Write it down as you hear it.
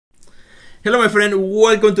Hello my friend,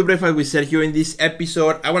 welcome to Breakfast with Sergio. In this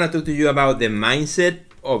episode, I want to talk to you about the mindset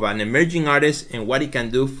of an emerging artist and what it can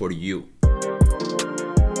do for you.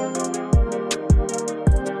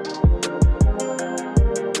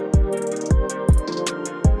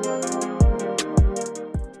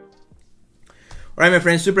 Alright my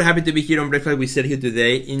friends, super happy to be here on Breakfast with Sergio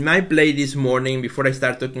today. In my play this morning, before I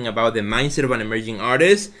start talking about the mindset of an emerging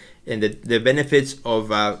artist and the benefits of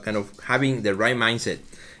kind of having the right mindset,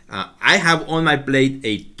 I have on my plate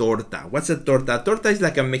a torta. What's a torta? Torta is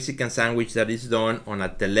like a Mexican sandwich that is done on a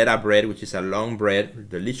telera bread, which is a long bread,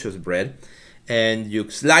 delicious bread. And you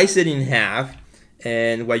slice it in half,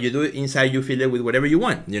 and what you do inside, you fill it with whatever you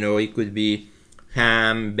want. You know, it could be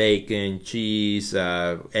ham, bacon, cheese,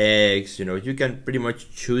 eggs. You know, you can pretty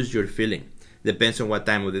much choose your filling. Depends on what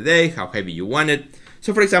time of the day, how heavy you want it.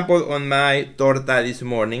 So for example, on my torta this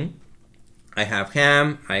morning, I have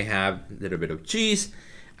ham, I have a little bit of cheese,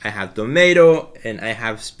 I have tomato, and I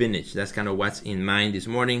have spinach. That's kind of what's in mind this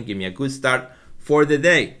morning. Give me a good start for the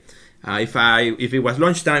day. If it was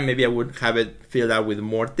lunchtime, maybe I would have it filled out with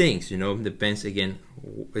more things. You know, depends again.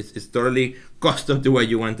 It's totally custom to what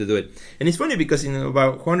you want to do it. And it's funny because in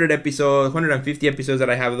about 100 episodes, 150 episodes that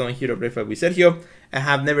I have done here at Breakfast with Sergio, I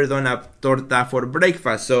have never done a torta for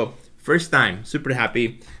breakfast. So first time, super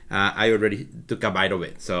happy. I already took a bite of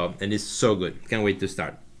it. So, and it's so good. Can't wait to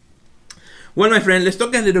start. Well, my friend, let's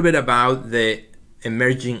talk a little bit about the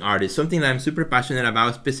emerging artist, something that I'm super passionate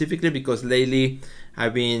about, specifically because lately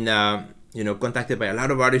I've been, contacted by a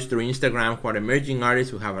lot of artists through Instagram who are emerging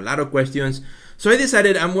artists who have a lot of questions. So I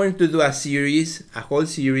decided I'm going to do a whole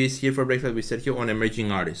series here for Breakfast with Sergio on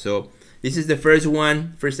emerging artists. So this is the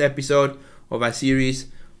first episode of a series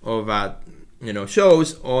of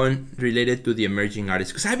shows on related to the emerging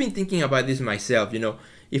artists. Because I've been thinking about this myself. You know,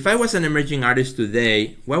 if I was an emerging artist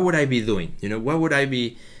today, what would I be doing? You know, what would I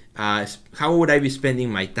be? How would I be spending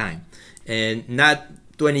my time? And not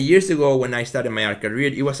 20 years ago when I started my art career,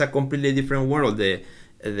 it was a completely different world.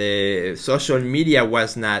 The social media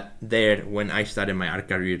was not there when I started my art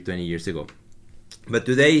career 20 years ago. But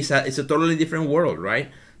today it's a totally different world,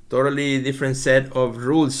 right? Totally different set of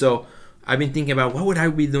rules. So I've been thinking about what would I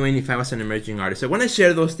be doing if I was an emerging artist. So I want to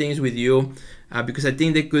share those things with you because I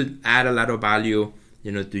think they could add a lot of value,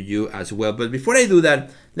 you know, to you as well. But before I do that,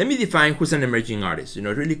 let me define who's an emerging artist. You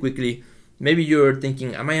know, really quickly. Maybe you're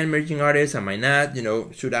thinking, am I an emerging artist? Am I not? You know,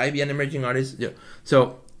 should I be an emerging artist? Yeah.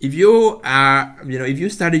 So if you are, if you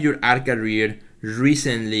started your art career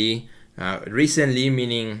recently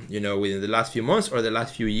meaning, you know, within the last few months or the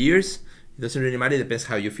last few years, it doesn't really matter. It depends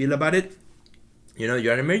how you feel about it. You know,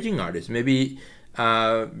 you're an emerging artist. Maybe,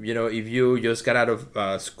 if you just got out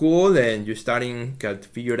of school and you're starting to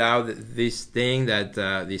figure out this thing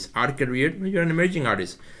this art career, you're an emerging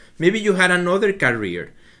artist. Maybe you had another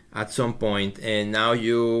career at some point and now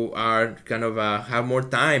you are kind of have more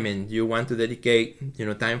time and you want to dedicate, you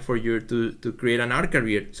know, time for you to create an art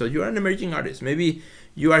career. So you're an emerging artist. Maybe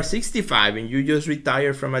you are 65 and you just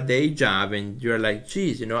retired from a day job and you're like,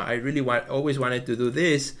 geez, you know, I really always wanted to do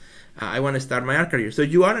this. I want to start my art career. So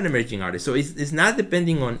you are an emerging artist. So it's not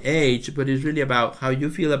depending on age, but it's really about how you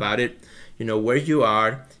feel about it, you know, where you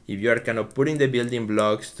are. If you are kind of putting the building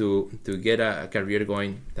blocks to get a career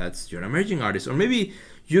going, that's your emerging artist. Or maybe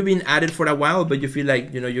you've been at it for a while, but you feel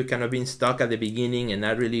like, you know, you're kind of being stuck at the beginning and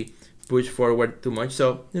not really push forward too much.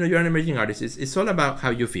 So, you know, you're an emerging artist. It's all about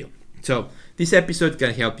how you feel. So this episode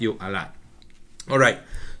can help you a lot. All right.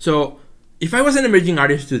 So if I was an emerging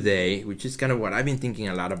artist today, which is kind of what I've been thinking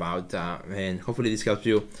a lot about, and hopefully this helps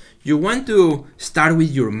you, you want to start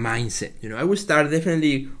with your mindset. You know, I would start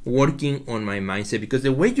definitely working on my mindset because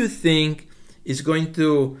the way you think is going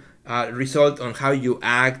to result on how you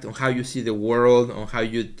act, on how you see the world, on how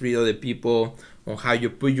you treat other people, on how you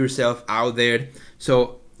put yourself out there.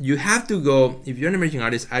 So you have to go, if you're an emerging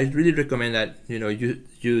artist, I really recommend that, you know,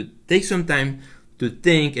 you take some time to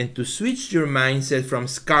think and to switch your mindset from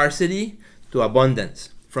scarcity to abundance,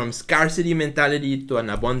 from scarcity mentality to an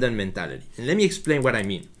abundant mentality. And let me explain what I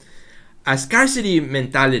mean. A scarcity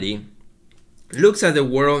mentality looks at the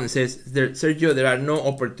world and says, Sergio, there are no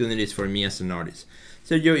opportunities for me as an artist.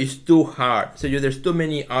 Sergio, it's too hard. Sergio, there's too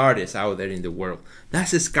many artists out there in the world.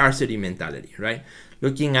 That's a scarcity mentality, right?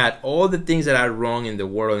 Looking at all the things that are wrong in the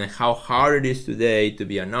world and how hard it is today to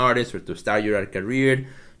be an artist or to start your art career,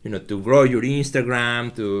 you know, to grow your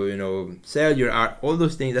Instagram, to, you know, sell your art, all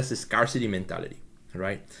those things. That's a scarcity mentality,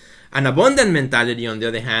 right? An abundant mentality, on the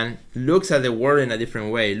other hand, looks at the world in a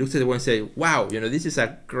different way. It looks at the world and says, wow, you know, this is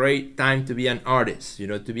a great time to be an artist, you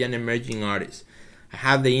know, to be an emerging artist. I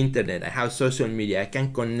have the internet, I have social media, I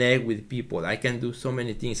can connect with people, I can do so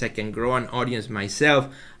many things, I can grow an audience myself.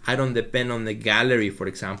 I don't depend on the gallery, for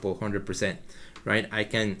example, 100%, right? I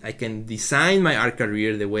can design my art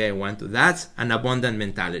career the way I want to. That's an abundant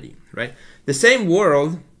mentality, right? The same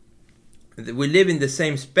world, we live in the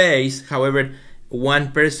same space, however,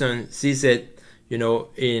 one person sees it, you know,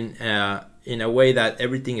 in a way that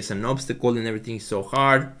everything is an obstacle and everything is so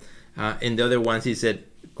hard, and the other one sees it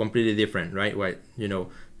completely different, right? Where, you know,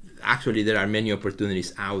 actually there are many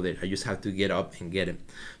opportunities out there. I just have to get up and get them.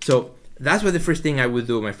 So that's what the first thing I would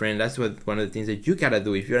do, my friend. That's what one of the things that you gotta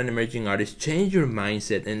do if you're an emerging artist. Change your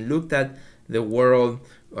mindset and look at the world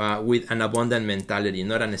with an abundant mentality,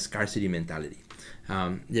 not a scarcity mentality.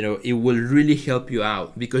 You know, it will really help you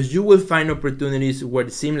out because you will find opportunities where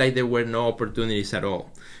it seemed like there were no opportunities at all.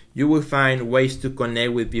 You will find ways to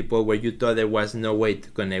connect with people where you thought there was no way to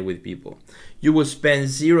connect with people. You will spend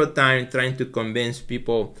zero time trying to convince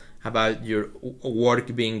people about your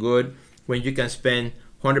work being good when you can spend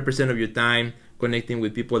 100% of your time connecting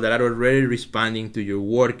with people that are already responding to your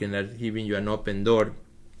work and are giving you an open door.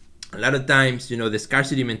 A lot of times, you know, the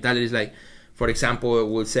scarcity mentality is like, for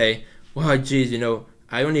example, we'll say, well, geez, you know,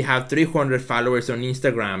 I only have 300 followers on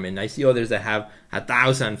Instagram and I see others that have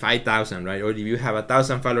 1,000, 5,000, right? Or if you have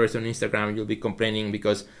 1,000 followers on Instagram, you'll be complaining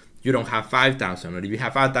because you don't have 5,000. Or if you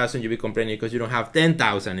have 5,000, you'll be complaining because you don't have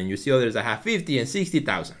 10,000 and you see others that have 50 and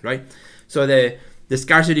 60,000, right? So the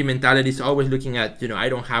scarcity mentality is always looking at, you know, I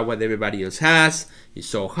don't have what everybody else has. It's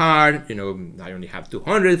so hard. You know, I only have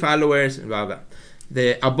 200 followers, blah, blah.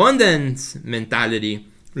 The abundance mentality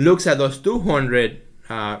looks at those 200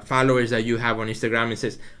 followers that you have on Instagram and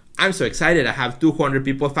says, I'm so excited, I have 200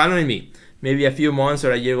 people following me. Maybe a few months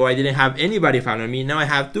or a year ago I didn't have anybody following me, now I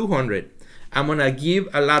have 200. I'm gonna give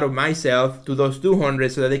a lot of myself to those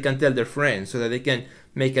 200 so that they can tell their friends, so that they can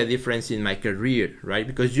make a difference in my career, right?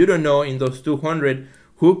 Because you don't know in those 200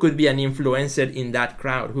 who could be an influencer in that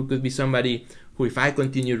crowd, who could be somebody who, if I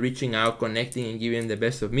continue reaching out, connecting and giving the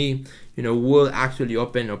best of me, you know, will actually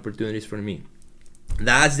open opportunities for me.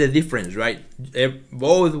 That's the difference, right?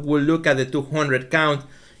 Both will look at the 200 count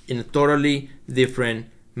in a totally different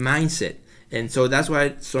mindset. And so that's why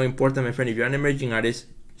it's so important, my friend. If you're an emerging artist,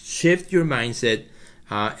 shift your mindset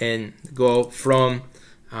and go from,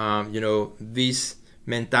 you know, this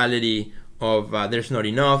mentality of there's not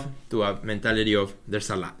enough to a mentality of there's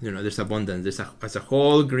a lot, you know, there's abundance. There's a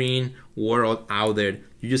whole green world out there.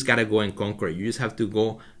 You just got to go and conquer it. You just have to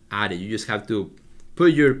go at it. You just have to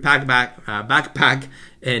put your backpack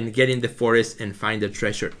and get in the forest and find the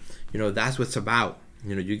treasure. You know, that's what it's about.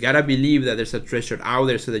 You know, you gotta believe that there's a treasure out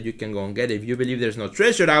there so that you can go and get it. If you believe there's no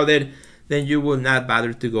treasure out there, then you will not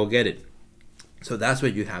bother to go get it. So that's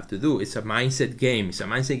what you have to do. It's a mindset game. It's a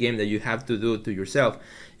mindset game that you have to do to yourself.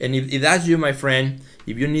 And if that's you, my friend,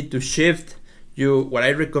 if you need to shift, what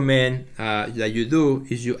I recommend that you do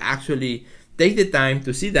is you actually take the time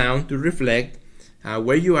to sit down, to reflect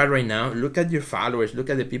where you are right now. Look at your followers, look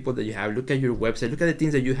at the people that you have, look at your website, look at the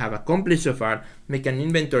things that you have accomplished so far, make an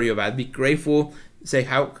inventory of that, be grateful, say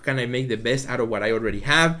how can I make the best out of what I already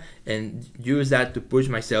have, and use that to push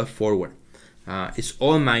myself forward. It's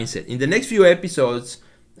all mindset. In the next few episodes,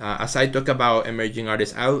 as I talk about emerging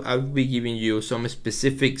artists, I'll be giving you some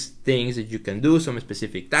specific things that you can do, some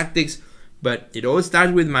specific tactics, but it all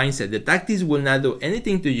starts with mindset. The tactics will not do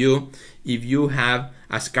anything to you if you have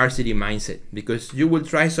a scarcity mindset, because you will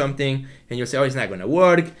try something and you'll say, oh, it's not gonna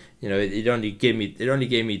work. You know, it only gave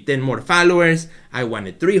me 10 more followers. I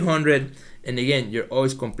wanted 300. And again, you're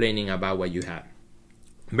always complaining about what you have.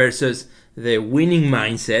 Versus the winning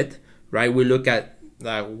mindset, right? We look at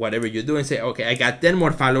whatever you do and say, okay, I got 10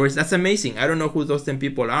 more followers. That's amazing. I don't know who those 10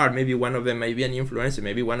 people are. Maybe one of them might be an influencer.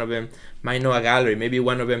 Maybe one of them might know a gallery. Maybe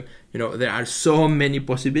one of them, you know, there are so many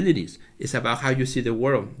possibilities. It's about how you see the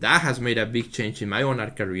world. That has made a big change in my own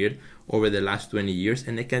art career over the last 20 years.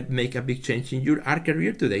 And it can make a big change in your art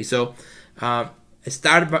career today. So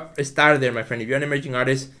start there, my friend. If you're an emerging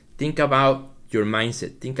artist, think about your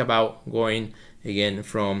mindset. Think about going again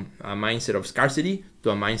from a mindset of scarcity to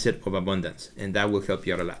a mindset of abundance, and that will help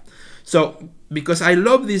you out a lot. So because I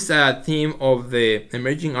love this theme of the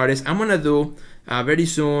emerging artists, I'm gonna do very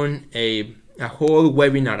soon a whole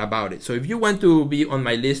webinar about it. So if you want to be on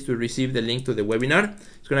my list to receive the link to the webinar,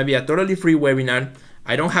 it's gonna be a totally free webinar.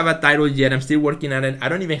 I don't have a title yet. I'm still working on it. I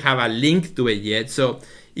don't even have a link to it yet. So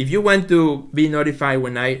if you want to be notified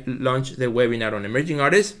when I launch the webinar on emerging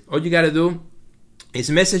artists, all you gotta do is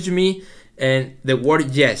message me and the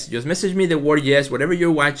word yes. Just message me the word yes, whatever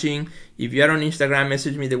you're watching. If you are on Instagram,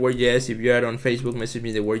 message me the word yes. If you are on Facebook, message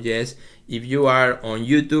me the word yes. If you are on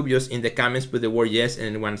YouTube, just in the comments put the word yes,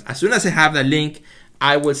 and as soon as I have the link,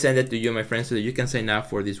 I will send it to you, my friends, so that you can sign up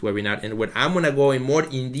for this webinar. And when I'm gonna go in more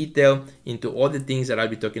in detail into all the things that I'll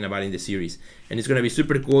be talking about in the series, and it's gonna be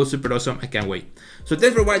super cool, super awesome. I can't wait. So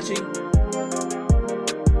thanks for watching.